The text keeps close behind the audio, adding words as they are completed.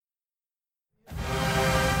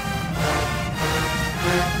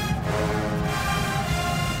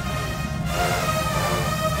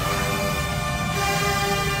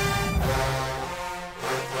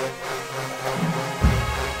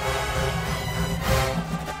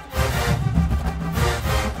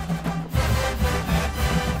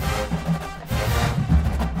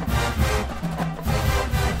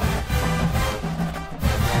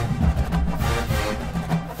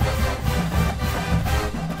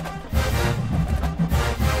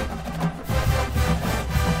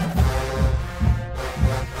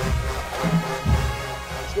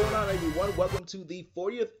to the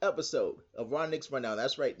 40th episode of Ron Nick's Rundown.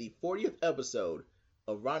 That's right, the 40th episode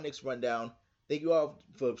of Ron Nick's Rundown. Thank you all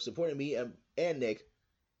for supporting me and Nick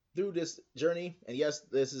through this journey. And yes,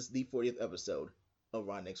 this is the 40th episode of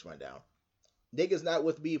Ron Nick's Rundown. Nick is not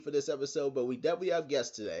with me for this episode, but we definitely have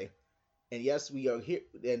guests today. And yes, we are here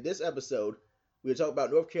in this episode. We are talking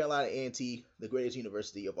about North Carolina A&T, the greatest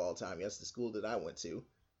university of all time. Yes, the school that I went to.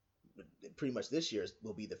 Pretty much this year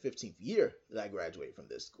will be the 15th year that I graduated from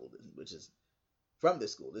this school, which is from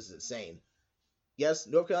this school. This is insane. Yes,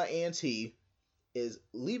 North Carolina A&T is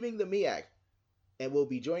leaving the MEAC and will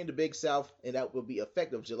be joining the Big South, and that will be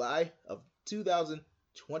effective July of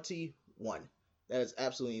 2021. That is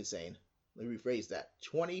absolutely insane. Let me rephrase that.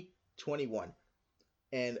 2021.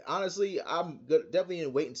 And honestly, I'm definitely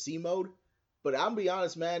in wait and see mode. But I'm gonna be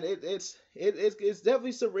honest, man, it's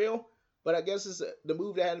definitely surreal. But I guess it's the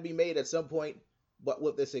move that had to be made at some point. But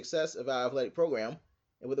with the success of our athletic program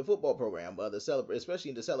and with the football program, especially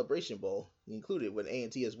in the Celebration Bowl included, when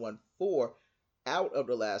A&T has won 4 out of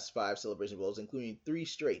the last 5 Celebration Bowls, including 3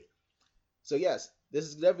 straight. So yes, this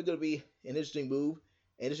is definitely going to be an interesting move,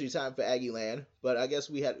 an interesting time for Aggie Land. But I guess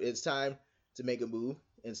it's time to make a move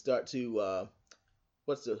and start to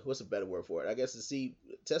what's a better word for it? I guess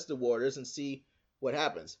test the waters and see what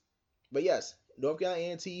happens. But yes, North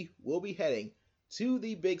Carolina A&T will be heading to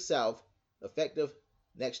the Big South effective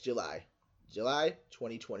next July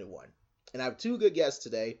 2021. And I have 2 good guests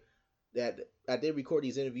today that I did record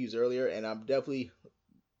these interviews earlier, and I'm definitely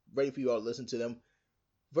ready for you all to listen to them.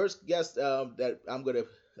 First guest that I'm going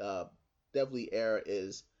to definitely air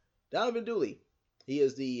is Donovan Dooley. He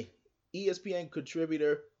is the ESPN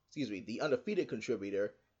contributor, the undefeated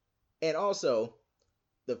contributor, and also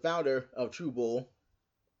the founder of True Bull.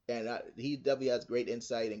 And he definitely has great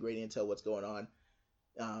insight and great intel what's going on.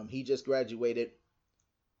 He just graduated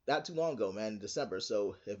not too long ago, man, in December.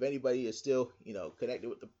 So if anybody is still, connected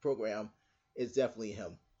with the program, it's definitely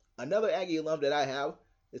him. Another Aggie alum that I have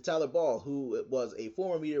is Tyler Ball, who was a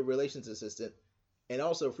former media relations assistant and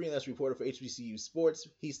also a freelance reporter for HBCU Sports.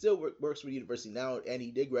 He still works for the university now, and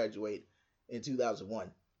he did graduate in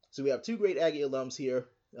 2001. So we have 2 great Aggie alums here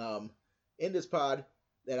in this pod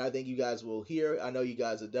that I think you guys will hear. I know you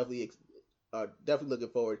guys are definitely looking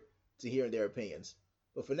forward to hearing their opinions.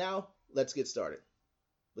 But for now, let's get started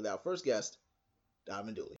with our first guest,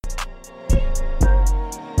 Donovan Dooley.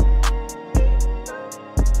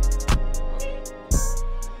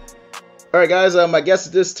 All right, guys, my guest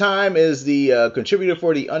at this time is the contributor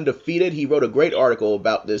for The Undefeated. He wrote a great article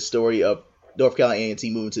about this story of North Carolina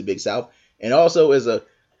A&T moving to the Big South, and also is a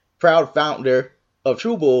proud founder of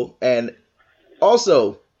True Bull, and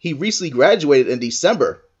also, he recently graduated in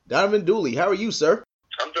December. Donovan Dooley, how are you, sir?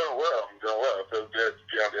 I'm doing well. It feels good to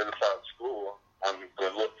be on the other side of school. I'm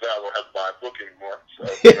going to look that. I don't have to buy a book anymore. So.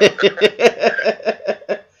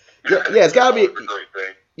 Yeah, it's got to be a great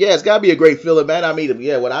thing. Yeah, it's got to be a great feeling, man. I mean,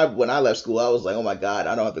 yeah, when I left school, I was like, oh my God,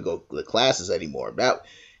 I don't have to go to classes anymore.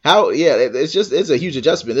 It's a huge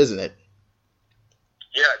adjustment, isn't it?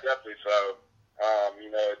 Yeah, definitely so.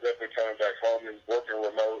 Definitely coming back home and working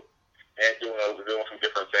remote. And doing some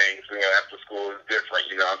different things, after school is different.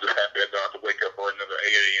 I'm just happy I don't have to wake up for another 8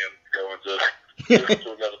 a.m. to go and just listen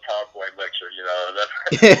to another PowerPoint lecture.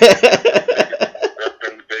 That's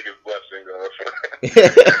been the biggest blessing of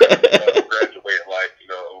graduating life,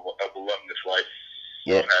 of alumnus life.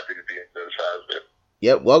 So I'm happy to be in the other side of it.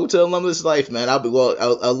 Yep, welcome to alumnus life, man.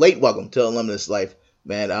 A late welcome to alumnus life,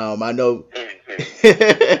 man. I know.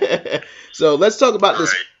 Mm-hmm. So let's talk about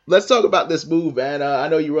this. Let's talk about this move, man. I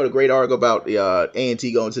know you wrote a great article about the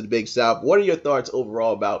A&T going to the Big South. What are your thoughts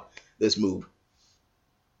overall about this move?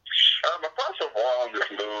 My thoughts overall on this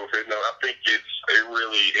move, I think it's a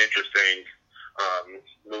really interesting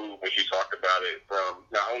move when you talk about it from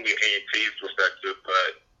not only A&T's perspective,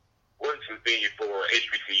 but what it's convenient for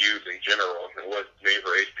HBCUs in general, and what's made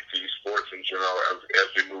for HBCU sports in general as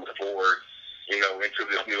we move forward, into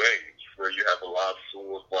this new age, where you have a lot of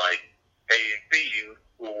schools like A&T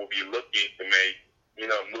who will be looking to make,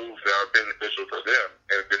 moves that are beneficial for them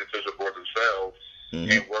and beneficial for themselves,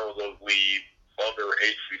 mm-hmm. and where those leave other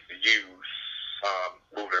HBCUs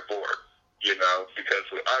moving forward. Because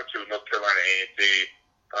actually North Carolina A&T,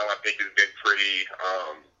 I think has been pretty,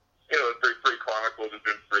 pretty chronicled. It's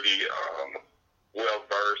been pretty well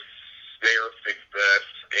versed. Their success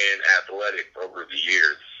in athletics over the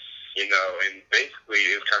years, and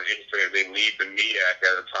basically it's kind of interesting that they leave the MEAC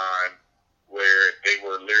at a time where they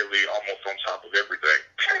were literally almost on top of everything.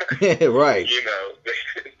 Right.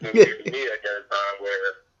 They leave the MEAC at a time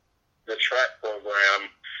where the track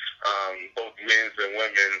program, both men's and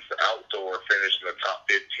women's outdoor, finished in the top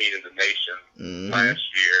 15 in the nation last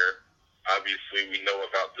year. Obviously, we know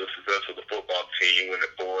about the success of the football team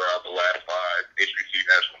winning 4 out of the last 5 HBCU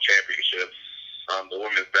national championships. The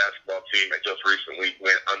women's basketball team that just recently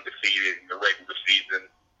went undefeated in the regular season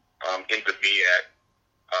in the MEAC.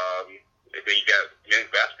 And then you got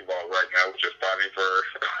men's basketball right now, which is fighting for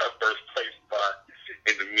a first place spot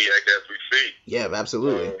in the MEAC as we speak. Yeah,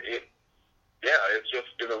 absolutely.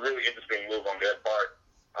 It's a really interesting move on their part.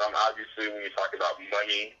 Obviously, when you talk about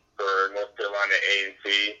money for North Carolina A&T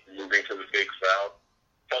moving to the Big South,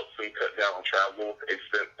 helps them cut down on travel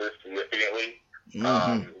expenses significantly.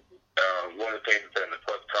 Mm-hmm. One of the things that's in the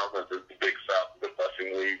press conference is the Big South, the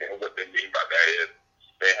busing league, and what they mean by that is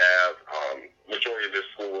they have majority of their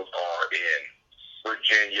schools are in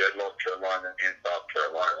Virginia, North Carolina, and South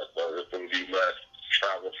Carolina, so there's going to be less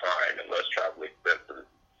travel time and less travel expenses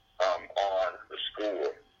on the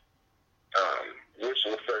school, which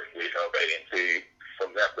will certainly help A&T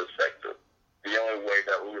from that perspective. The only way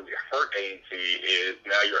that will really hurt A&T is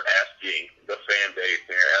now you're asking the fan base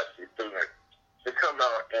and you're asking students to come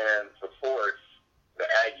out and support the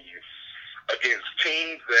Aggies against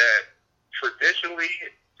teams that traditionally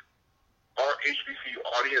our HBCU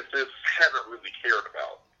audiences haven't really cared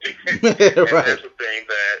about. And Right. that's the thing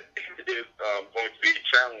that is going to be a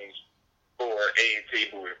challenge for A&T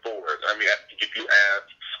moving forward. I mean, I think if you ask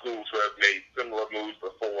schools who have made similar moves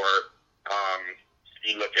before,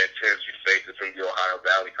 you look at Tennessee State that's in the Ohio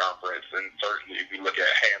Valley Conference, and certainly if you look at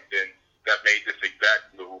Hampton that made this exact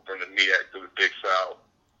move from the MEAC to the Big South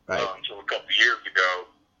so a couple of years ago,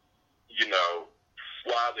 you know,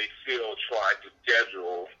 while they still tried to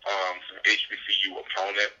schedule some HBCU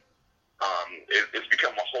opponents, it's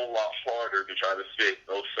become a whole lot harder to try to fit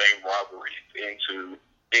those same rivalries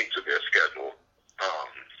into their schedule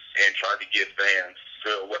and try to give fans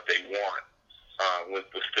still what they want.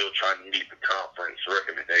 We're still trying to meet the conference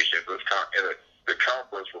recommendations, and the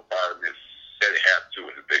conference requirements that it has to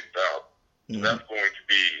in the Big South. Mm-hmm. That's going to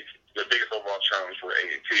be the biggest overall challenge for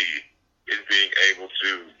A&T is being able to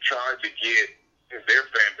try to get their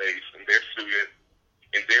fan base and their students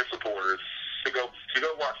and their supporters to go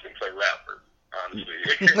watch them play Radford, honestly.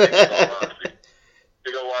 To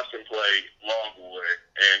go watch them play Longwood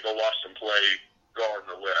and go watch them play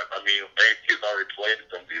Gardner Webb. I mean, A&T's already played at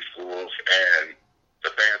some of these schools, and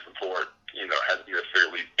the fan support, you know, hasn't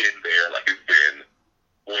necessarily been there like it's been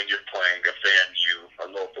when you're playing a FAMU,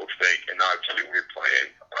 a Norfolk State, and obviously when you're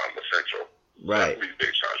playing a Central. Right. That's a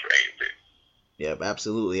big challenge for A&T. Yep,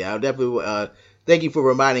 absolutely. I'll definitely thank you for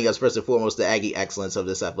reminding us, first and foremost, the Aggie excellence of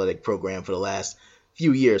this athletic program for the last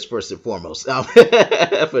few years, first and foremost.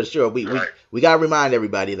 For sure. We got to remind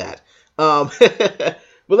everybody that.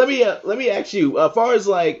 But let me ask you, as far as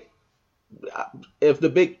like, if the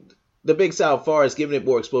Big South, far as giving it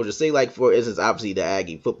more exposure, say like, for instance, obviously the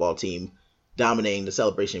Aggie football team dominating the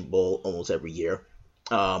Celebration Bowl almost every year,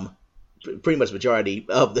 pretty much majority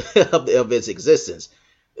of its existence.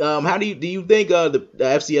 How do you think the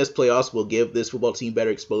FCS playoffs will give this football team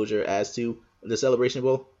better exposure as to the Celebration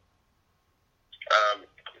Bowl?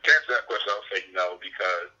 To answer that question, I'll say no,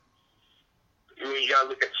 because you got to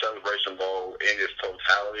look at the Celebration Bowl in its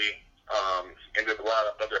totality, and there's a lot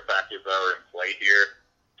of other factors that are in play here.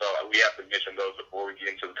 So we have to mention those before we get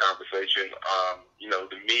into the conversation. You know,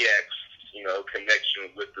 the MEAC's, you know, connection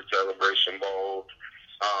with the Celebration Bowl.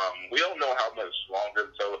 We don't know how much longer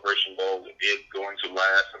the Celebration Bowl is going to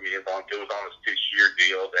last. I mean, it was on a 6-year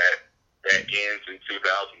deal that ends in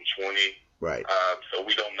 2020. Right. So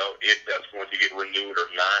we don't know if that's going to get renewed or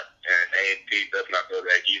not, and A&T does not know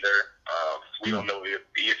that either. We don't know if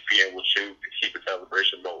ESPN will choose to keep the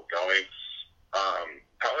Celebration Bowl going.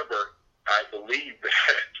 However, I believe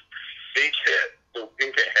that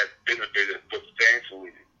Inca has benefited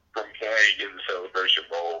substantially from playing in the Celebration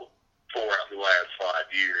Bowl for the last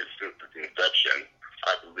 5 years since its inception.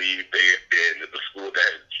 I believe they have been the school that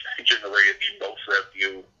has generated the most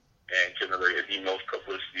revenue and generated the most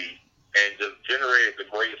publicity and just generated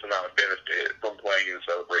the greatest amount of benefit from playing in the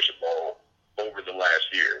Celebration Bowl over the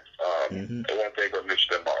last year. The one thing I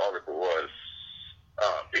mentioned in my article was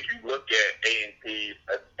if you look at A&T's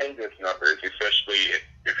attendance numbers, especially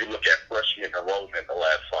if you look at freshman enrollment in the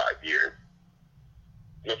last 5 years,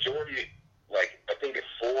 majority, like I think it's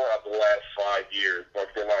 4 of the last 5 years,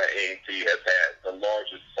 North Carolina A&T has had the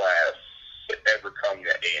largest class to ever come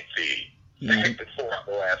to A&T. I think it's 4 of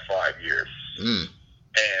the last 5 years.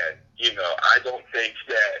 And, you know, I don't think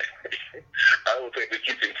that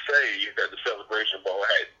you can say that the Celebration Bowl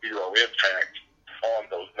had zero impact on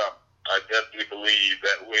those numbers. I definitely believe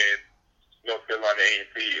that when North Carolina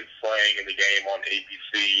A&T is playing in the game on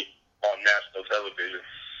ABC on national television,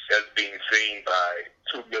 that's being seen by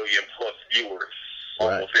 2 million plus viewers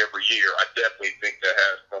almost every year, I definitely think that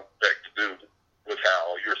has some effect to do with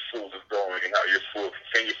how your school is growing and how your school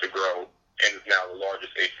continues to grow and is now the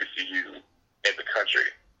largest HBCU in the country.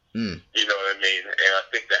 You know what I mean? And I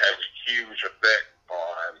think that has a huge effect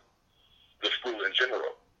on the school in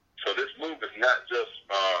general. So this move is not just,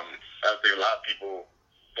 I think a lot of people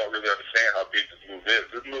don't really understand how big this move is.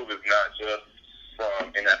 This move is not just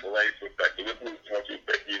from an athletic perspective. This move is going to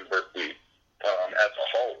affect the university as a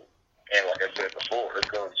whole. And like I said before,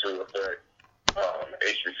 it's going to affect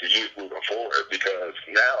HBCUs moving forward, because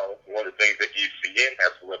now one of the things that ECN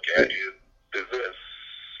has to look at is this.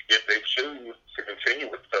 If they choose to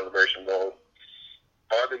continue with the Celebration Bowl,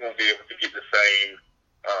 are they going to be able to get the same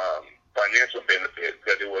financial benefits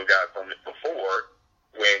that they would have got from it before,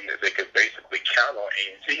 when they could basically count on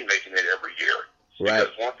A&T making it every year? Right.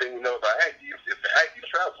 Because one thing we know about Aggies is the Aggies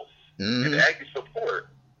travel. And the Aggies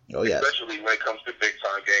support. Oh, yes. Especially when it comes to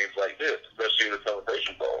big-time games like this, especially in the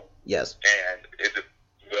Celebration Bowl. Yes. And the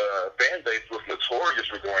fan base was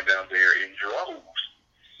notorious for going down there in droves.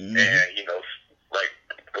 And, you know, like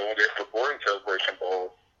going there supporting Celebration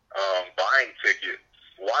Bowl, buying tickets,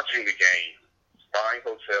 watching the game, buying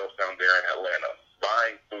hotels down there in Atlanta,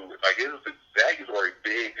 buying food. Like, the Aggies were a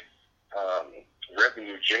big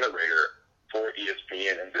revenue generator for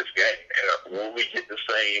ESPN in this game. And will we get the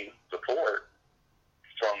same support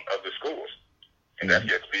from other schools? And that's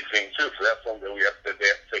yet to be seen too. So that's something that they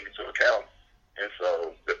have to take into account. And so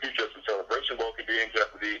the future of the Celebration Bowl could be in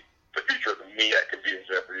jeopardy. The future of the MEAC could be in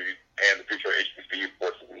jeopardy, and the future of HBCU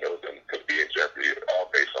sports could be in jeopardy, all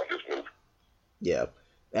based on this move. Yeah,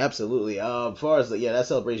 absolutely. As far as that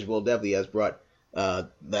Celebration Bowl definitely has brought the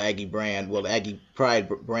Aggie brand, the Aggie Pride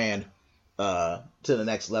brand, to the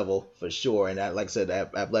next level for sure. And like I said, the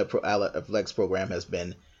athletics program has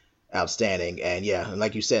been outstanding. And and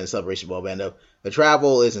like you said, in the Celebration Bowl, man, the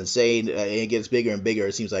travel is insane. It gets bigger and bigger.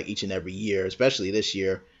 It seems like each and every year, especially this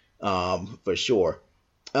year, for sure.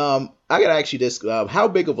 I gotta ask you this: how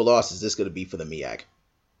big of a loss is this going to be for the MEAC?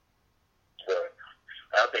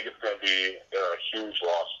 I think it's going to be a huge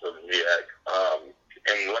loss for the MEAC.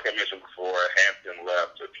 And like I mentioned before, Hampton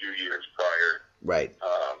left a few years prior, right?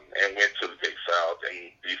 And went to the Big South,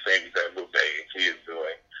 and the same exact move that A&T is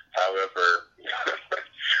doing. However,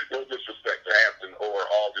 no disrespect to Hampton, or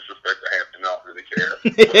all disrespect to Hampton, I don't really care.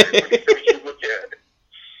 But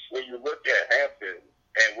when you look at Hampton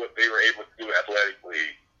and what they were able to do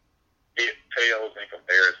athletically, it pales in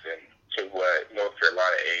comparison to what North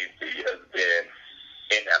Carolina A&T has been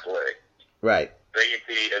in athletics. Right.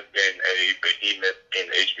 A&T has been a behemoth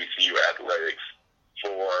in HBCU athletics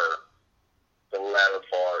for the latter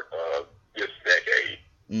part of this decade,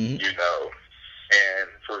 you know.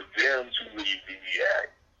 And for them to leave the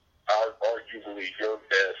MEAC, arguably your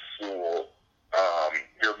best school,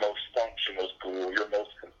 your most functional school, your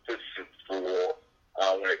most consistent school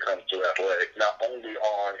when it comes to athletics, not only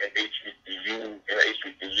on an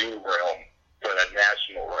HBCU realm, but a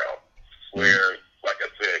national realm, where, like I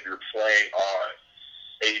said, you're playing on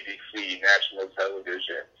ABC national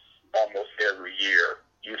television almost every year.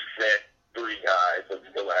 You sent 3 guys of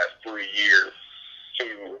the last 3 years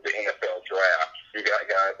to the NFL draft. You got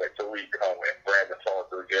guys like Tariq Cohen, Brandon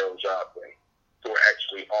Parker, Daryl Johnson, who are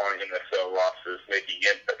actually on NFL rosters making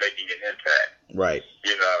an impact. Right.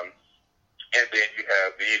 You know, and then you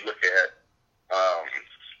look at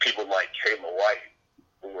people like Kayla White,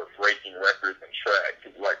 who are breaking records in track.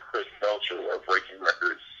 People like Chris Belcher, who are breaking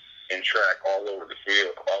records in track all over the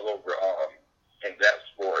field, all over in that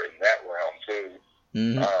sport, in that realm too.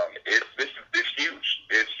 It's huge.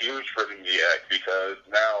 It's huge for the MEAC, because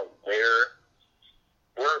now where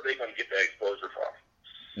are they going to get that exposure from?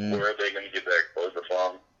 Where are they going to get that exposure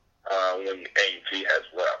from when A&T has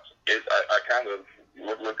left? I kind of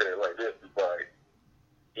look at it like this. It's like,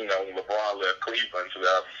 you know, when LeBron left Cleveland in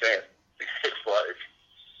 2010, it's like,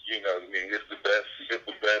 you know, I mean, it's the best,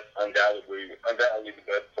 undoubtedly the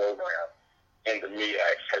best program. And the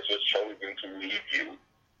MEAC has just chosen to leave you.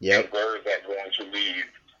 Yep. And where is that going to leave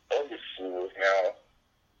other schools now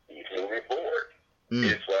moving forward?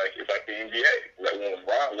 It's like the NBA. Like when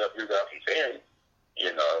LeBron left 2010,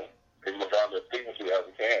 you know, when LeBron left Cleveland in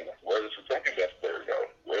 2010, where does the second best player go?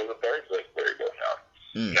 Where does the third best player go now?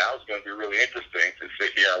 Now it's going to be really interesting to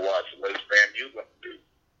sit here and watch what is Van Heusen do.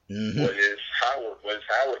 What is Howard going to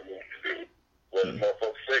do? What is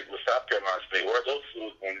Norfolk State? What South Carolina State? What are those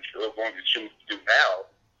schools going to choose to do now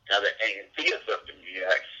that A&T has left the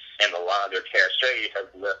MEAC and a lot of their cachet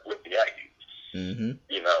has left with the Aggies?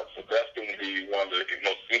 You know, so that's going to be one of the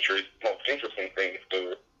most interesting things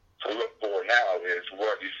to look for now, is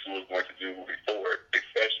what are these schools going to do moving forward,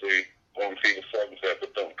 especially when we see the success that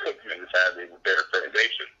Bethune-Cookman is having with their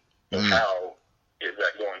how is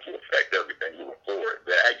that going to affect everything moving forward?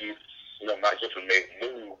 The Aggies, not just made a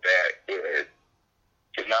move that is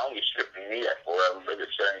not only stripping me up forever, but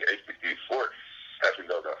it's sharing HBC sports as we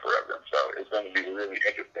know them forever. So it's going to be a really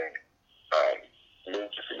interesting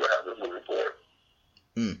move to see what happens moving forward.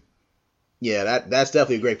 Yeah, that's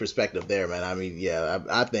definitely a great perspective there, man. I mean,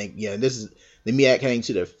 I think, this is the MEAC heading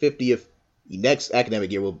to their 50th, next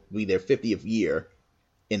academic year will be their 50th year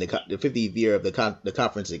in the 50th year of the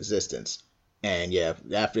conference existence. And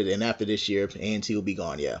after this year, A&T will be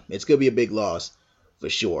gone. Yeah, it's going to be a big loss for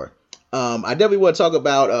sure. I definitely want to talk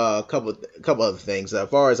about a couple other things. As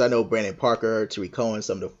far as I know, Brandon Parker, Tariq Cohen,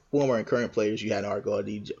 some of the former and current players you had in article,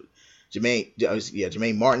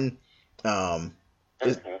 Jermaine Martin.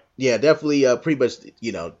 Definitely pretty much,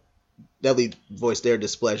 definitely voiced their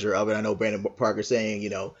displeasure of it. I know Brandon Parker saying,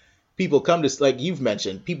 people come to, like you've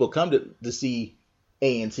mentioned, people come to see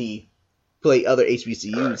A&T play other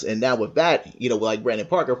HBCUs, and now with that, like Brandon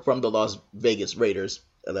Parker from the Las Vegas Raiders,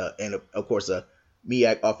 and of course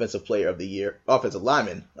MEAC offensive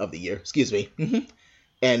lineman of the year, excuse me,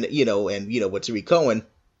 and with Tariq Cohen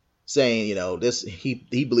saying, this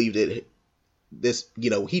he believed it, this he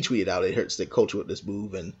tweeted out it hurts the culture with this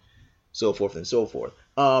move and so forth and so forth.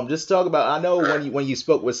 Just talk about, I know when you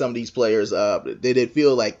spoke with some of these players, did it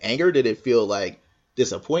feel like anger? Did it feel like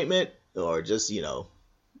disappointment, or just just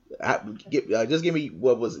give me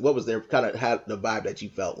what was their kind of the vibe that you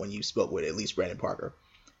felt when you spoke with at least Brandon Parker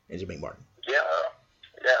and Jermaine Martin? Yeah, I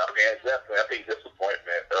mean, definitely. I think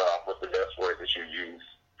disappointment was the best word that you use.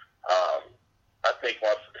 I think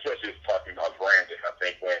especially talking about Brandon, I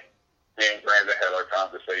think when me and Brandon had our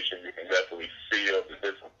conversation, you can definitely feel the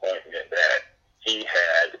disappointment that he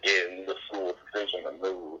had in the school's decision to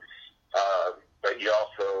move. But he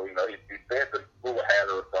also, he said the school had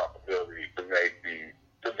a responsibility to make the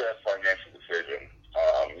best financial decision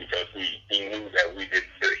because he knew that he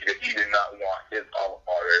did not want his alma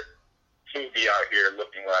mater to be out here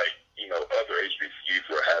looking like, other HBCUs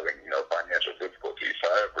who are having, financial difficulties.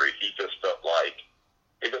 However, he just felt like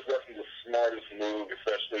it just wasn't the smartest move,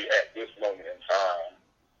 especially at this moment in time,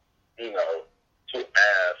 to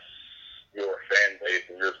ask your fan base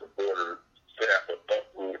and your supporters to have to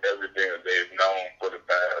uproot everything that they've known for the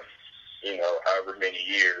past, however many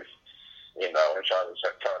years, and try to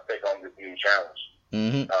take on this new challenge.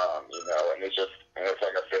 And it's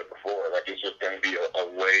like I said before, like it's just going to be a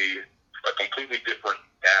completely different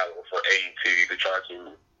battle for A&T to try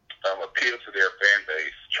to appeal to their fan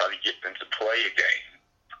base, try to get them to play a game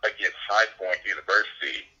against High Point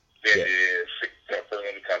University than it is for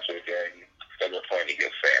them to come to a game that they're playing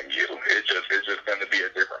against FAMU. It's just going to be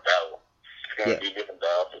a different battle. It's going to be a different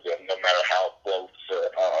battle for them, no matter how close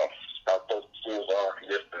schools are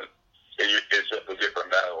in distance. It's just a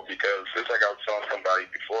different battle because it's like I was telling somebody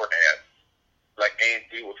beforehand, like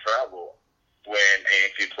A&T will travel when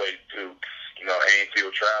A&T plays Duke. A&T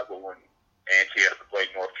will travel when A&T has to play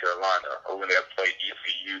North Carolina or when they have to play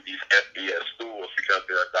ECU, these FBS schools, because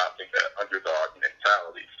they're adopting that underdog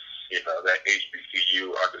mentality, that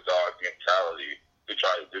HBCU underdog mentality to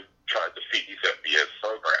try to defeat these FBS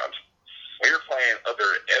programs. When you're playing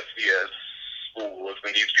other FCS schools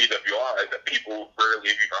and these PWIs that people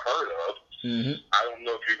rarely have even heard of, I don't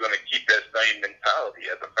know if you're going to keep that same mentality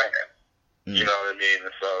as a fan. You know what I mean?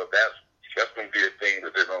 And so that's going to be a thing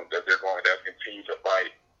that they're going to continue to fight,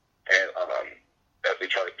 and as they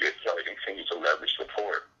try to continue to leverage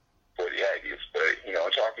support for the Aggies. But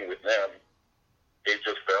talking with them, it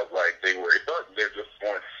just felt like they were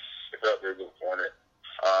disappointed.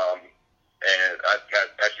 And I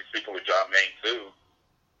actually speaking with John Maine too.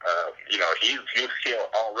 He was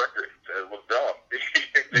on record that it was dumb.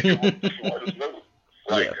 He was the smartest move.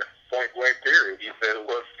 Point blank period. He said it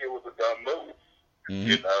was a dumb move.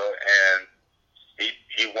 And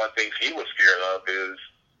one thing he was scared of is,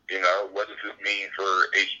 what does this mean for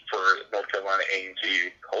North Carolina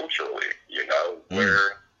A&T culturally?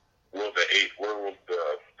 Where will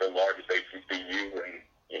the largest HBCU and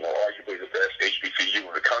arguably the best HBCU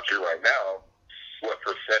in the country right now, what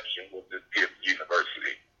perception will this give the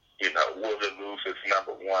university? Will it lose its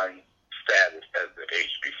number one status as the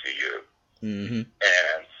HBCU? And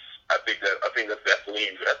I think that's definitely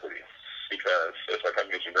in jeopardy because, it's like I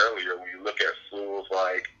mentioned earlier, when you look at schools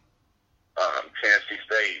like Tennessee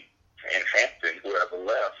State and Hampton, who have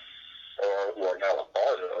left or who are now a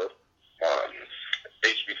part of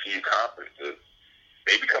HBCU conferences,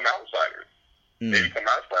 they become outsiders. They become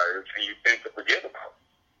outsiders, and you tend to forget about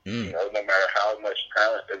them. No matter how much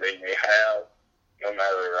talent that they may have, no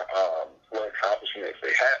matter what accomplishments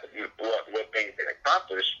they have, what things they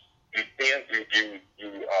accomplish, you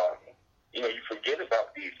forget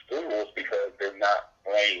about these schools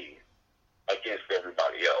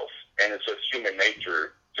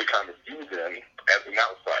an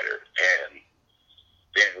outsider, and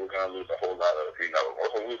then we're going to lose a whole lot of, we're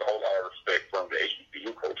going to lose a whole lot of respect from the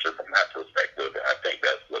HBCU culture from that perspective, and I think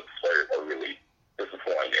that's what the players are really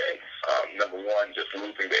disappointed in. Number one, just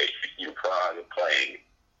losing the HBCU pride of playing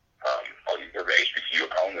for the HBCU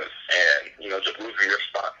opponents, and, just losing your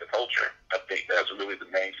spot in the culture. I think that's really the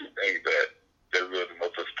main two things that they're really the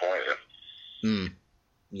most disappointed in.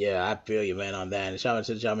 Yeah, I feel you, man, on that. And shout out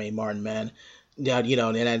to Jermaine Martin, man. And that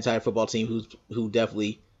entire football team who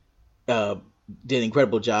definitely did an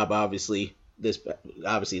incredible job, obviously this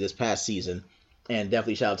past season, and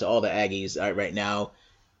definitely shout out to all the Aggies right now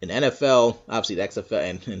in the NFL, obviously the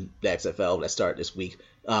XFL and the XFL that start this week.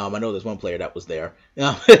 I know there's one player that was there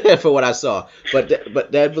for what I saw, but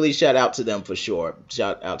definitely shout out to them for sure.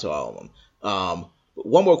 Shout out to all of them.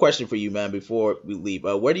 One more question for you, man, before we leave.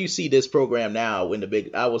 Where do you see this program now in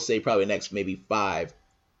I will say probably next maybe 5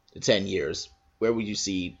 to 10 years? Where would you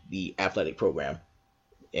see the athletic program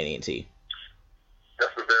in A&T?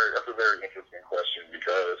 That's a very interesting question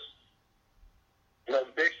because the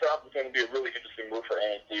Big South is going to be a really interesting move for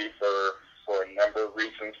A&T for a number of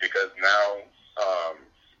reasons, because now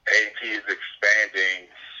A&T is expanding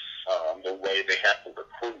the way they have to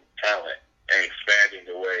recruit talent and expanding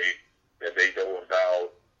the way that they go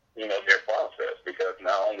about, their process, because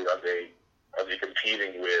not only are they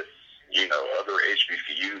competing with, other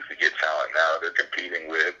HBCUs to get talent, now they're competing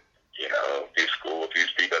with, these schools,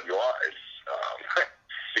 these PWIs,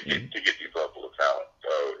 to get these level of talent.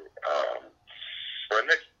 So, for the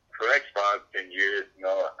next 5-10 years,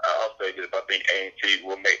 I'll say this, I think A&T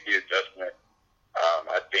will make the adjustment.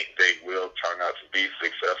 I think they will turn out to be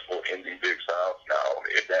successful in the Big South. Now,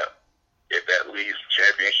 if that leads to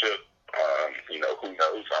championship, who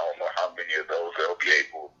knows? I don't know how many of those they'll be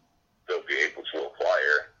able to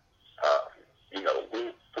acquire.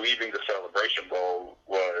 Leaving the Celebration Bowl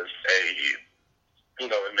was a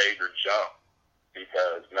major jump,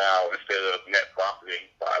 because now instead of net profiting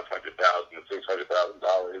 $500,000 to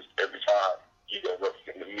 $600,000 every time you go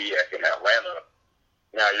represent the MEAC in Atlanta,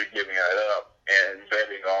 now you're giving that up and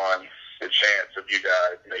betting on the chance of you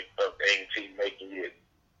guys of A&T making it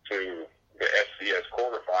to the FCS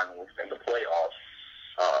quarterfinals and the playoffs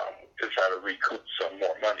to try to recoup some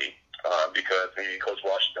more money, because Coach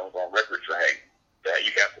Washington was on record saying that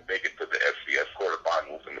you have to make it to the FCS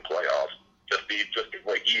quarterfinals and the playoffs just to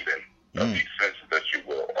break even of the expenses that you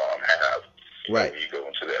will have when you go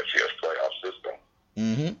into the FCS playoff system.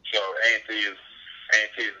 Mm-hmm. So A&T is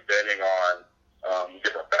betting on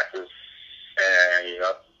different factors, and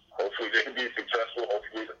hopefully they can be successful.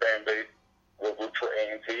 Hopefully the fan base will root for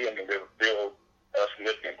A&T, and there's still a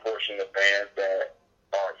significant portion of fans that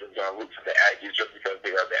are just going to root for the Aggies just because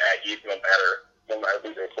they are the Aggies, no matter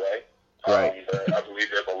who they play. Right. But I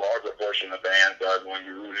believe there's a larger portion of fans that are going to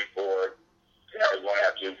be rooting for. Are going to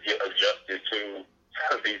have to get adjusted to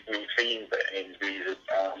these new teams that A&T is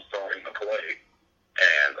starting to play,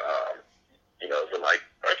 and but like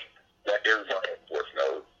Arizona sports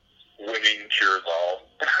knows, winning cures all.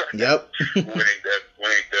 Yep. winning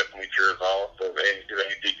definitely cures all. So if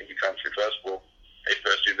A&T can become successful,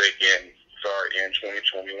 especially if they can start in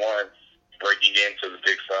 2021 breaking into the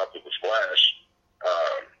Big South with a splash,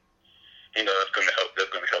 that's going to help. That's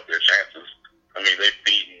going to help their chances. I mean, they've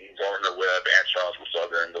beaten Gardner Webb and Charleston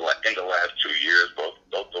Southern in the last 2 years. Both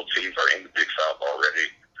those teams are in the Big South already.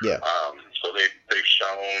 Yeah. So they've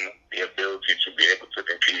shown the ability to be able to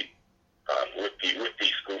compete with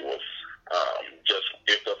these schools. Just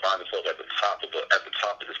if they'll find themselves at the top of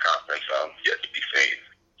this conference, yet to be seen.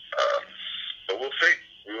 But we'll see.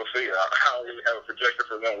 We will see. I don't really have a projector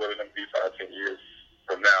for them whether they're going to be 5-10 years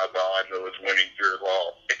from now. But all I know is winning cures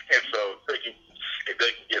all. And so if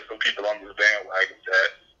they can get some people on this bandwagon that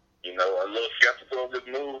are a little skeptical of this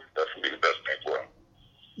move, that's going to be the best thing for them.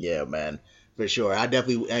 Yeah, man, for sure.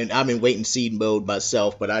 I'm in wait and see mode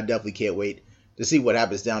myself, but I definitely can't wait to see what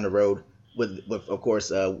happens down the road with of course,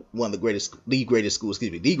 the greatest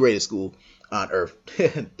school on earth.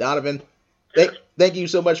 Donovan, thank you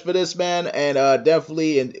so much for this, man, and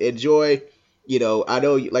definitely enjoy. I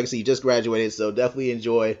know, like I said, you just graduated, so definitely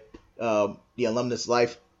enjoy the alumnus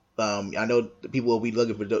life. I know people will be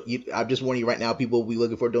looking for. I'm just warning you right now. People will be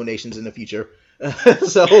looking for donations in the future,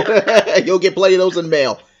 so you'll get plenty of those in the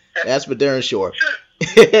mail. That's for darn sure.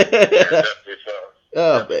 Definitely so.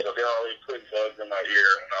 Oh, man. So they always put bugs in my ear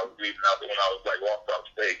when I was leaving out. When I was walking off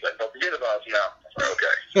stage, don't forget about us now. I was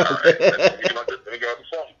okay. All right. Let me get on the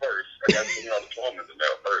phone first. I got to get on the phone in the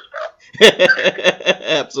mail first now.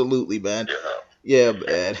 Absolutely, man. Yeah,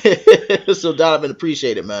 man. So Donovan,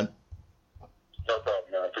 appreciate it, man. No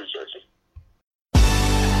problem, man. I appreciate you.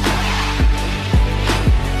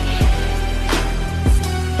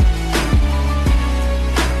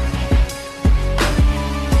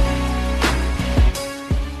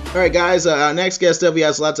 All right, guys. Our next guest definitely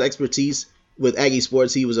has lots of expertise with Aggie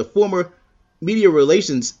sports. He was a former media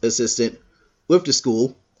relations assistant with the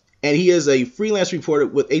school, and he is a freelance reporter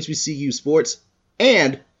with HBCU Sports,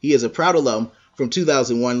 and he is a proud alum from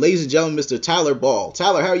 2001. Ladies and gentlemen, Mr. Tyler Ball.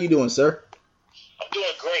 Tyler, how are you doing, sir? I'm doing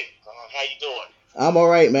great. How you doing? I'm all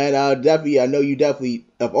right, man. I know you definitely,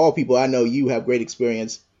 of all people, I know you have great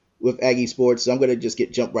experience with Aggie sports, so I'm going to just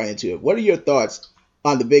jump right into it. What are your thoughts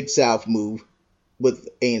on the Big South move with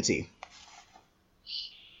A&T?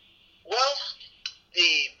 Well,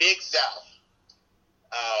 the Big South,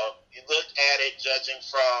 you look at it, judging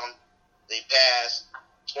from the past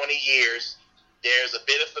 20 years, there's a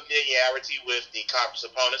bit of familiarity with the conference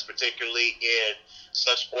opponents, particularly in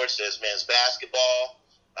such sports as men's basketball.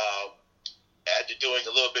 After doing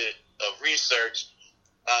a little bit of research,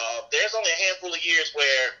 there's only a handful of years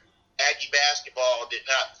where Aggie basketball did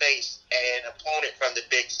not face an opponent from the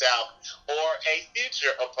Big South or a future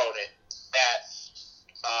opponent that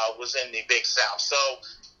was in the Big South. So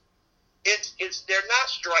they're not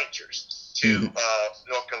strangers to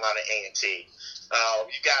North Carolina A&T.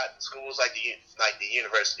 You got schools like the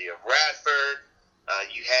University of Radford.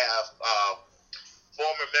 You have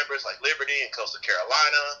former members like Liberty and Coastal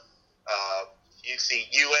Carolina. You see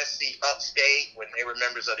USC Upstate when they were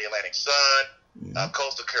members of the Atlantic Sun.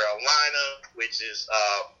 Coastal Carolina,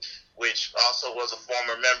 which also was a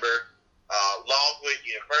former member. Longwood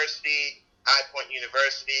University, High Point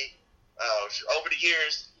University. Over the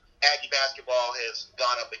years, Aggie basketball has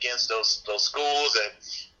gone up against those schools, and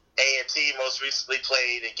A&T most recently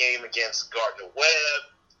played a game against Gardner-Webb.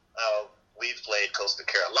 We've played Coastal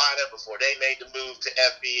Carolina before they made the move to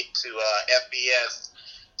FBS.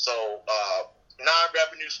 So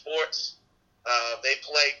non-revenue sports. They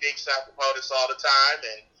play Big South opponents all the time,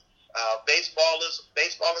 and baseball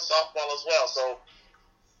and softball as well. So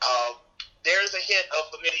there's a hint of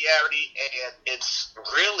familiarity, and it's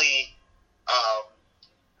really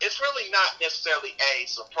not necessarily a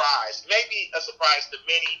surprise. Maybe a surprise to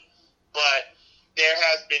many, but there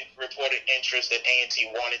has been reported interest that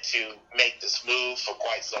A&T wanted to make this move for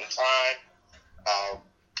quite some time.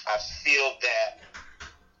 I feel that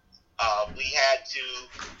we had to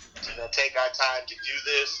take our time to do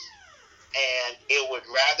this, and it would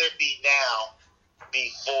rather be now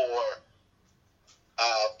before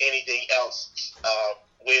anything else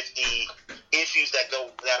with the issues that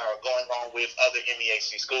are going on with other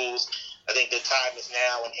MEAC schools. I think the time is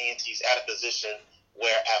now when A&T's at a position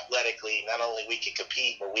where athletically not only we can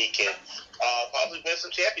compete, but we can probably win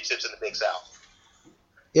some championships in the Big South.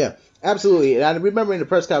 Yeah, absolutely. And I remember in the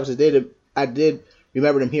press conference I did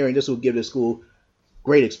remember them hearing this will give the school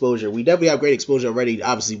great exposure. We definitely have great exposure already,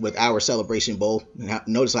 obviously, with our Celebration Bowl.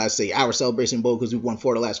 Notice how I say our Celebration Bowl because we've won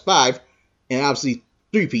 4 of the last 5, and obviously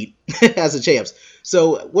three-peat as the champs.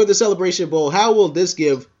 So with the Celebration Bowl, how will this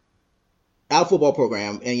give our football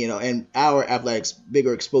program and our athletics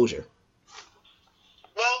bigger exposure?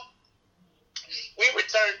 Well, we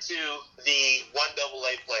return to the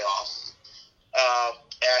 1AA playoffs,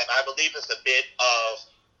 and I believe it's a bit of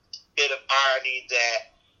irony that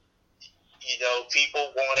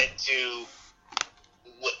people wanted to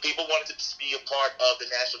be a part of the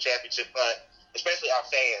national championship, but especially our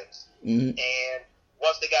fans. Mm-hmm. And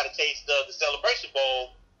once they got a taste of the Celebration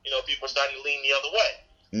Bowl, people are starting to lean the other way.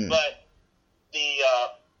 Mm. But the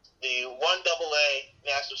 1AA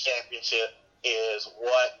national championship is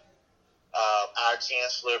what our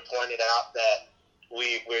chancellor pointed out that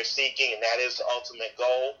we're seeking, and that is the ultimate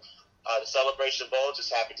goal. The Celebration Bowl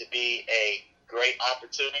just happened to be a great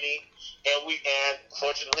opportunity, and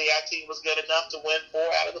fortunately our team was good enough to win 4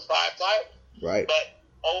 out of the 5 titles. Right. But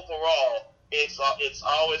overall, it's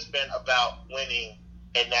always been about winning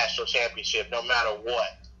a national championship, no matter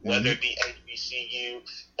what, whether it be HBCU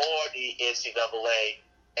or the NCAA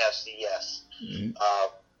FCS. Mm-hmm.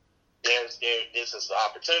 This is the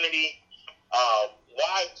opportunity.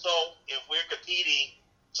 Why? So if we're competing,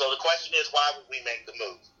 so the question is, why would we make the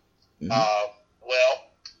move? Mm-hmm. Well,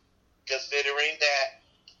 considering that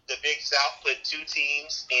the Big South put 2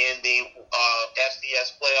 teams in the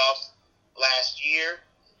FCS playoffs last year,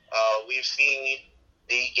 we've seen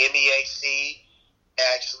the MEAC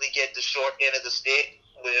actually get the short end of the stick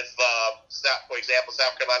with, for example,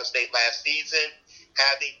 South Carolina State last season,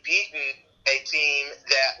 having beaten a team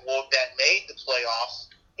that made the playoffs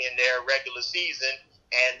in their regular season,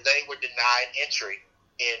 and they were denied entry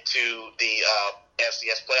into the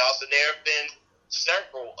FCS playoffs. And there have been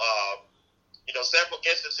several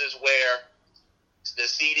instances where the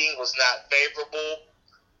seeding was not favorable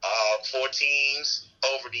for teams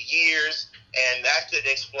over the years, and that could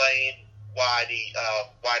explain why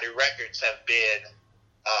the records have been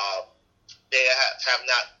they have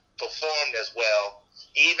not performed as well.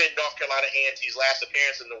 Even North Carolina A&T's last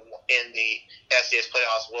appearance in the FCS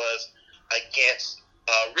playoffs was against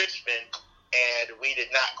Richmond, and we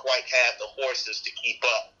did not quite have the horses to keep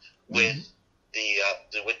up with the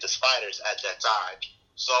Spiders at that time.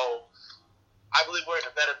 So I believe we're in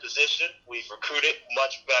a better position. We've recruited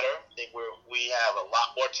much better. I think we have a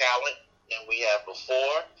lot more talent than we have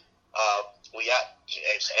before.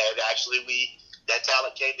 That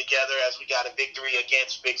talent came together as we got a victory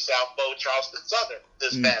against Big South Bow Charleston Southern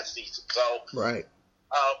this past season. So right.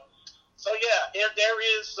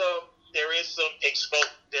 There is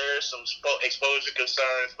some exposure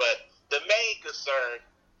concerns, but the main concern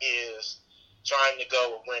is trying to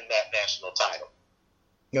go and win that national title.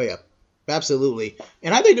 Oh yeah, absolutely.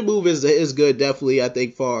 And I think the move is good. Definitely, I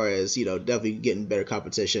think far as definitely getting better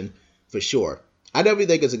competition for sure. I definitely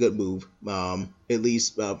think it's a good move. At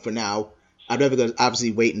least for now. I'm definitely going to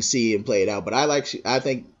obviously wait and see and play it out, but I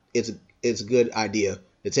think it's a good idea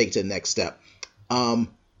to take to the next step. Let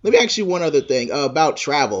me ask you one other thing about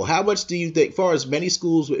travel. How much do you think, as far as many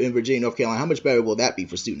schools in Virginia, North Carolina, how much better will that be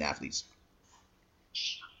for student athletes?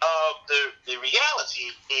 The reality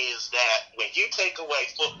is that when you take away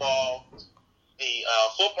football, the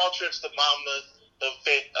football trips to Monmouth,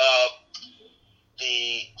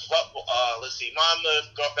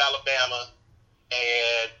 Monmouth, North Alabama,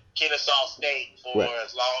 and Kennesaw State for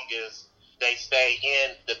as long as they stay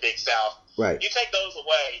in the Big South. Right. You take those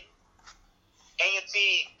away,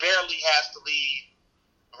 A&T barely has to leave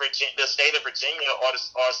the state of Virginia or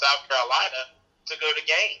South Carolina to go to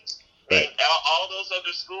games. Right. And all those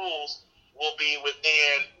other schools will be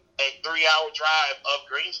within a 3-hour drive of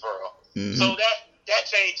Greensboro. Mm-hmm. So that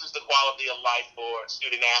changes the quality of life for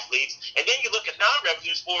student athletes. And then you look at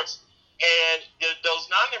non-revenue sports, and those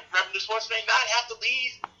non-revenue sports may not have to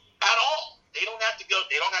leave at all. They don't have to go.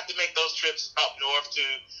 They don't have to make those trips up north to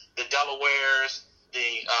the Delawares,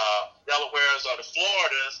 or the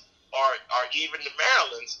Floridas, or even the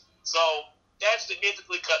Marylands. So that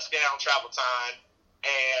significantly cuts down travel time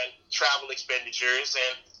and travel expenditures,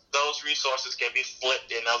 and those resources can be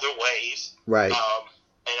flipped in other ways. Right.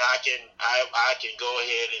 And I can go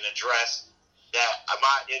ahead and address that.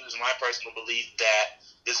 It is my personal belief that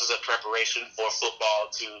this is a preparation for football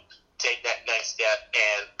to take that next step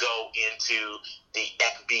and go into the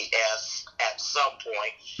FBS at some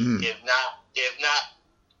point. If not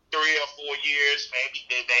 3 or 4 years, maybe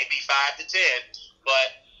 5 to 10.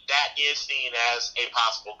 But that is seen as a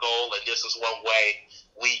possible goal, and this is one way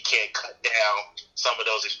we can cut down some of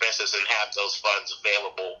those expenses and have those funds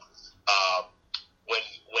available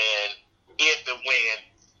if and when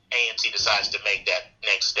A&T decides to make that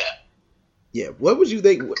next step. Yeah, what would you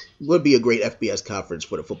think would be a great FBS conference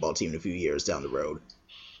for the football team in a few years down the road?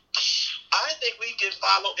 I think we can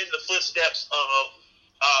follow in the footsteps of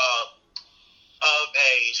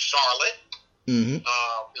a Charlotte, who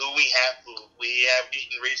we have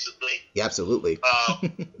beaten recently. Yeah, absolutely. I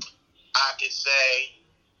could say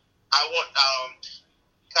I want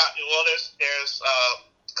there's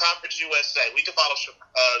Conference USA. We could follow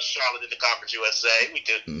Charlotte in the Conference USA. We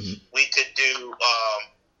could do.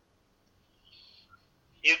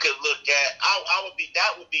 You could look at.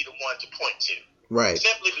 That would be the one to point to. Right.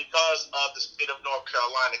 Simply because of the state of North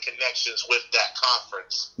Carolina connections with that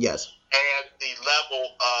conference. Yes. And the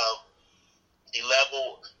level of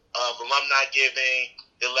alumni giving,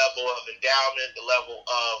 the level of endowment, the level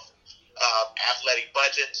of athletic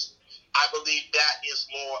budgets. I believe that is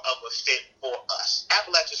more of a fit for us.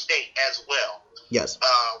 Appalachian State as well. Yes.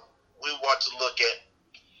 We want to look at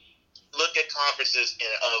conferences in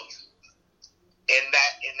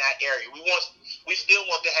that area. We still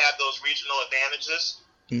want to have those regional advantages,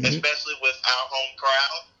 especially with our home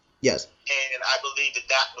crowd. Yes. And I believe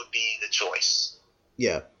that would be the choice.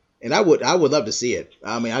 Yeah. And I would love to see it.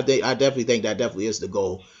 I mean, I definitely think that definitely is the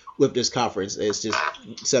goal with this conference. It's just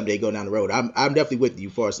someday going down the road. I'm definitely with you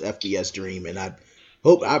for the FBS dream, and I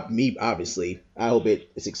hope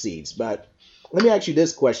it succeeds. But let me ask you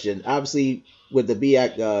this question. Obviously, with the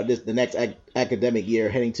BAC, the next academic year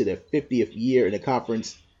heading to the 50th year in the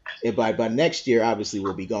conference, and by next year, obviously,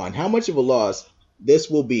 we'll be gone. How much of a loss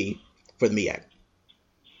this will be for the MEAC?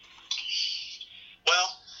 Well,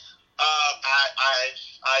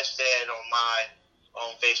 I said on my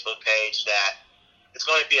own Facebook page that it's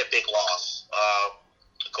going to be a big loss.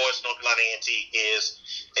 Of course, North Carolina A&T is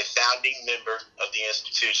a founding member of the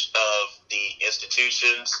institutions.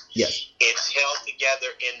 Yes. It's held together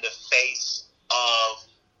in the face of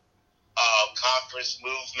conference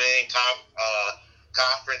movement,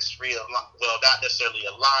 not necessarily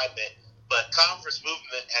alignment, but conference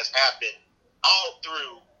movement has happened all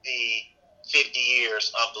through the 50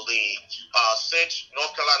 years of the league.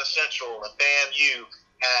 North Carolina Central and FAMU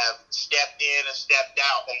have stepped in and stepped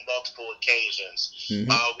out on multiple occasions.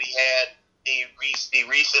 Mm-hmm. We had the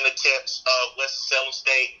recent attempts of Winston-Salem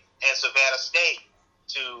State and Savannah State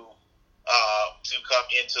to come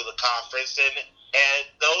into the conference, and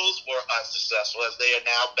those were unsuccessful as they are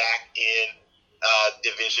now back in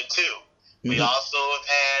Division II. Mm-hmm. We also have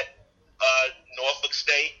had Norfolk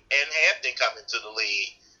State and Hampton come into the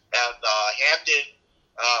league. And Hampton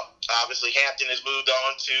has moved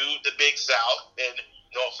on to the Big South, and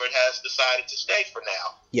Norfolk has decided to stay for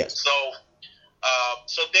now. Yes. So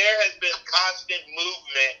there has been constant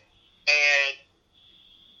movement, and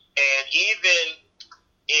even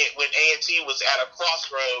when A&T was at a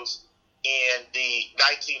crossroads in the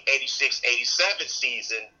 1986-87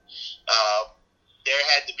 season, there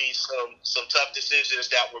had to be some tough decisions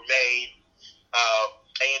that were made.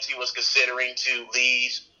 A&T was considering to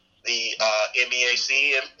leave the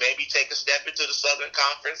MEAC and maybe take a step into the Southern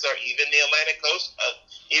Conference or even the Atlantic Coast,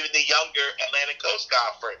 even the younger Atlantic Coast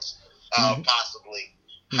Conference, possibly.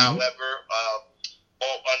 Mm-hmm. However,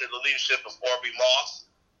 under the leadership of Aubrey Moss,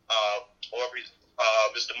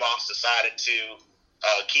 Mr. Moss decided to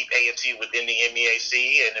keep A&T within the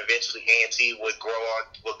MEAC, and eventually A&T would go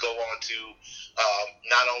on to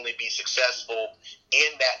not only be successful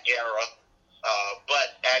in that era,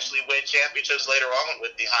 but actually win championships later on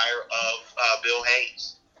with the hire of Bill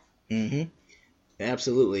Hayes. Mm-hmm.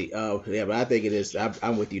 Absolutely. Yeah, but I think it is.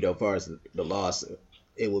 I'm with you though. As far as the loss,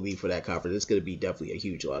 it will be for that conference. It's going to be definitely a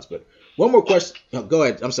huge loss. But one more question. Oh, go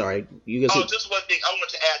ahead. I'm sorry. Just one thing. I want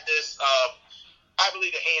to add this. I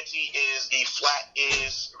believe that A&T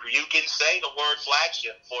you can say the word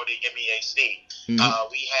flagship for the MEAC.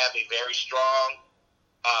 Mm-hmm. We have a very strong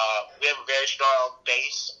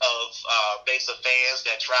base of fans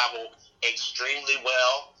that travel extremely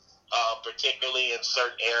well, particularly in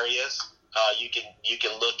certain areas. You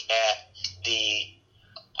can look at the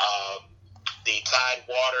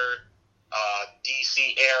Tidewater,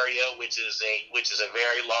 DC area, which is a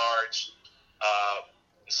very large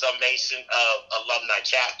summation of alumni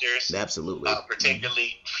chapters. Absolutely.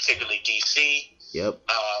 Particularly DC. Yep.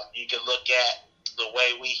 You can look at the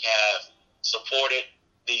way we have supported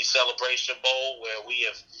the Celebration Bowl, where we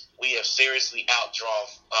have seriously outdrawn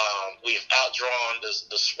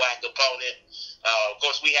the SWAC opponent. Of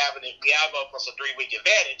course, we have almost a 3-week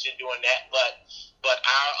advantage in doing that, but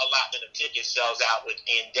our allotment of tickets sells out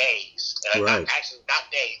within days. Right. Not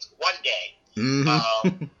days, 1 day.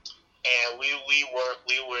 Mm-hmm. And we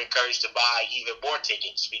were encouraged to buy even more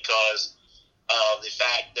tickets because of the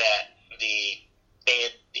fact that the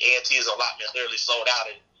A&T's allotment literally sold out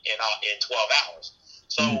in 12 hours.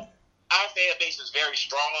 So our fan base is very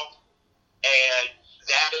strong, and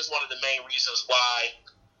that is one of the main reasons why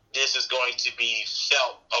this is going to be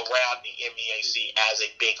felt around the MEAC as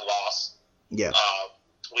a big loss. Yeah.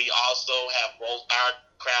 We also have our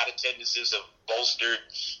crowd attendances have bolstered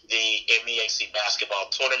the MEAC basketball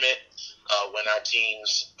tournament when our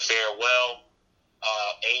teams fare well.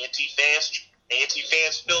 A&T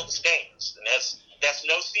fans fill the stands, and that's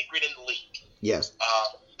no secret in the league. Yes.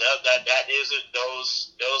 That isn't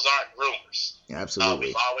those aren't rumors. Absolutely.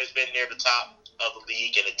 We've always been near the top of the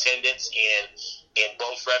league in attendance in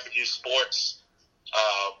both revenue sports.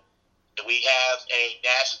 We have a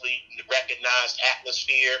nationally recognized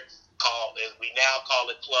atmosphere we now call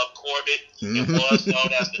it Club Corbett. Mm-hmm. It was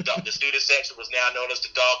known as the student section was now known as the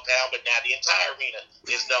Dog Pound, but now the entire arena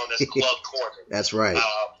is known as Club Corbett. That's right.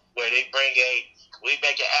 Where we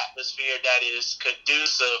make an atmosphere that is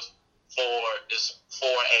conducive for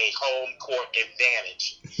a home court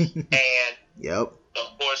advantage. And yep.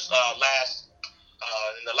 Of course,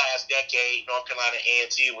 in the last decade, North Carolina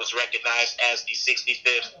A&T was recognized as the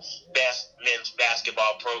 65th best men's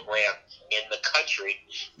basketball program in the country.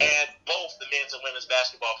 And both the men's and women's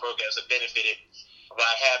basketball programs have benefited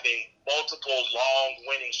by having multiple long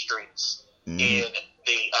winning streaks in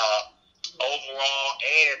the overall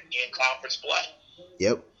and in conference play.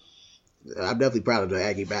 Yep. I'm definitely proud of the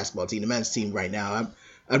Aggie basketball team, the men's team right now.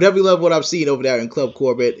 I definitely love what I've seen over there in Club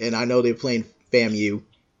Corbett, and I know they're playing FAMU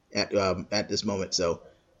at this moment. So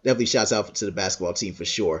definitely shouts out to the basketball team for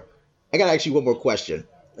sure. I got actually one more question.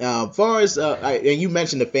 As far as and you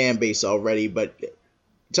mentioned the fan base already, but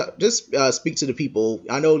just speak to the people.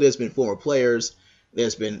 I know there's been former players,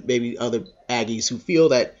 there's been maybe other Aggies who feel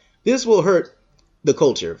that this will hurt the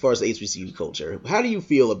culture, as far as the HBCU culture. How do you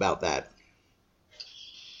feel about that?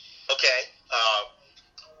 Okay.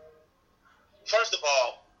 First of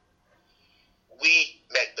all, we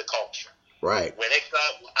make the culture. Right. When it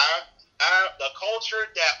comes, the culture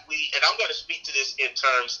that and I'm going to speak to this in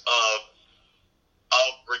terms of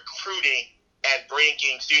recruiting and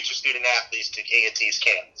bringing future student athletes to A&T's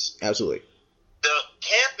campus. Absolutely. The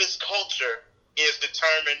campus culture is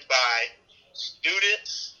determined by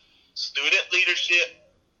students, student leadership,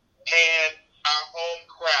 and our home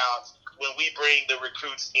crowds when we bring the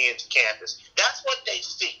recruits into campus. That's what they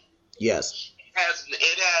see. Yes.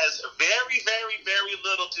 It has very, very, very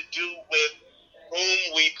little to do with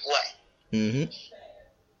whom we play. Mm-hmm.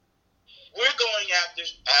 We're going after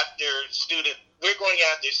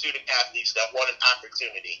student athletes that want an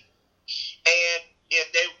opportunity, and if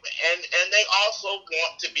they also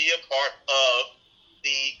want to be a part of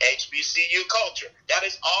the HBCU culture. That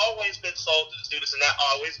has always been sold to the students, and that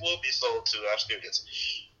always will be sold to our students.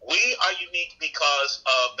 We are unique because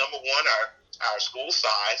of, number one, our school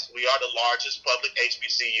size. We are the largest public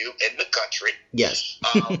HBCU in the country. Yes.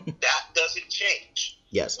 That doesn't change.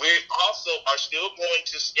 Yes. We also are still going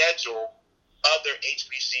to schedule other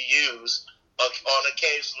HBCUs on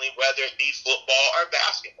occasionally, whether it be football or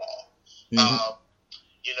basketball. Mm-hmm.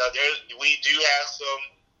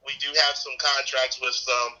 We do have some contracts with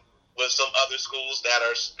some other schools that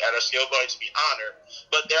are still going to be honored,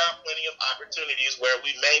 but there are plenty of opportunities where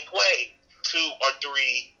we may play 2 or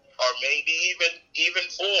 3 or maybe even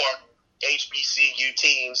 4 HBCU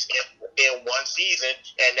teams in one season,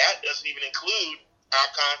 and that doesn't even include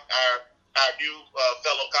our new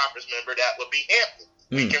fellow conference member that would be Hampton.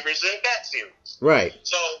 We can resume that series. Right.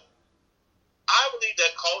 So I believe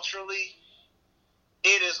that culturally,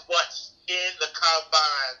 it is what's in the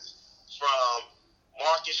confines from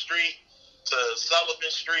Market Street to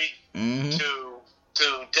Sullivan Street to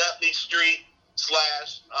Dudley Street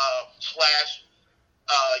slash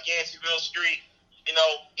Yanceyville Street.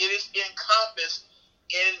 It is encompassed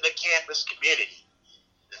in the campus community.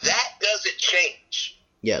 That doesn't change.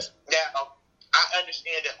 Yes. Now, I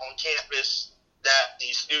understand that on campus that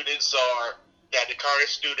the current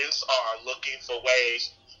students are looking for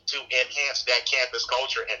ways to enhance that campus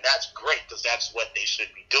culture, and that's great because that's what they should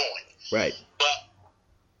be doing. Right. But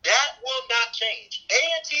that will not change.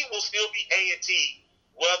 A&T will still be A&T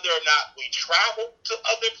whether or not we travel to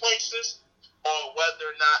other places or whether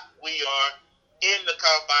or not we are in the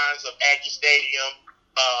confines of Aggie Stadium,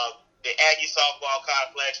 the Aggie Softball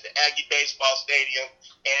Complex, the Aggie Baseball Stadium,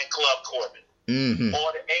 and Club Corbin,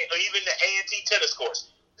 or even the A&T tennis courts.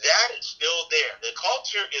 That is still there. The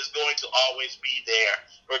culture is going to always be there,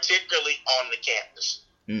 particularly on the campus.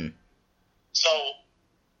 So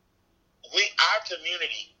our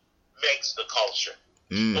community makes the culture.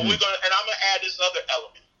 But I'm going to add this other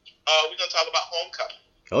element. We're going to talk about homecoming.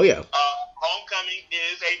 Oh, yeah. Homecoming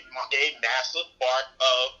is a massive part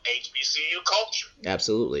of HBCU culture.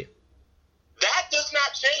 Absolutely. That does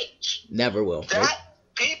not change. Never will.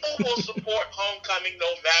 People will support homecoming no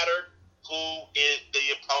matter who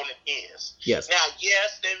the opponent is. Yes. Now,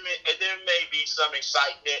 yes, there may be some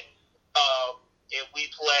excitement if we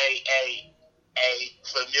play a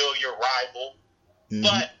familiar rival,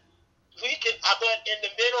 but But in the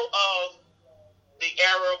middle of the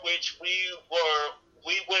era which we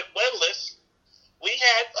went winless, we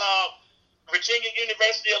had Virginia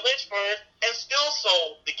University of Lynchburg and still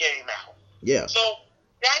sold the game out. Yeah. So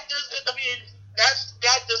that does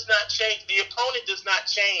not change. The opponent does not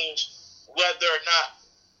change whether or not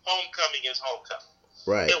homecoming is homecoming.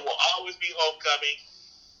 Right. It will always be homecoming.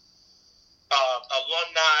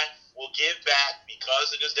 Alumni will give back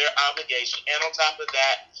because it is their obligation. And on top of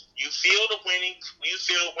that, you feel winning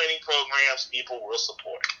programs, people will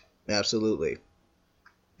support. Absolutely.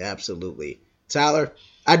 Absolutely. Tyler,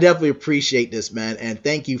 I definitely appreciate this, man. And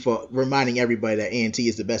thank you for reminding everybody that A&T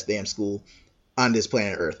is the best damn school on this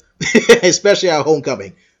planet Earth, especially our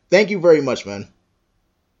homecoming. Thank you very much, man.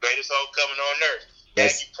 Greatest homecoming on earth.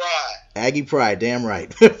 Yes. Aggie Pride. Aggie Pride, damn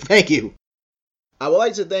right. Thank you. I would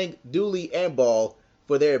like to thank Dooley and Ball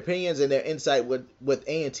for their opinions and their insight with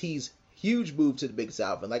A&T's huge move to the Big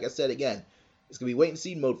South. And like I said again, it's gonna be wait and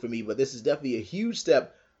see mode for me, but this is definitely a huge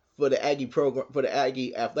step for the Aggie program, for the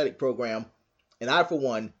Aggie athletic program. And I, for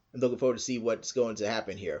one, am looking forward to see what's going to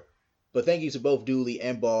happen here. But thank you to both Dooley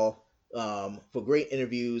and Ball for great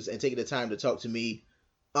interviews and taking the time to talk to me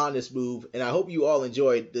on this move. And I hope you all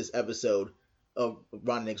enjoyed this episode of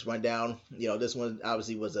Ron Nix Rundown. You know, this one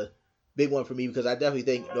obviously was a big one for me because I definitely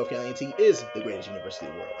think North Carolina A&T is the greatest university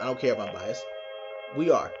in the world. I don't care if I'm biased.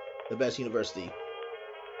 We are the best university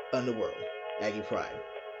in the world. Aggie Pride.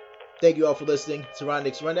 Thank you all for listening to Ron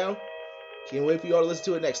Nix Rundown. Can't wait for you all to listen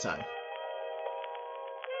to it next time.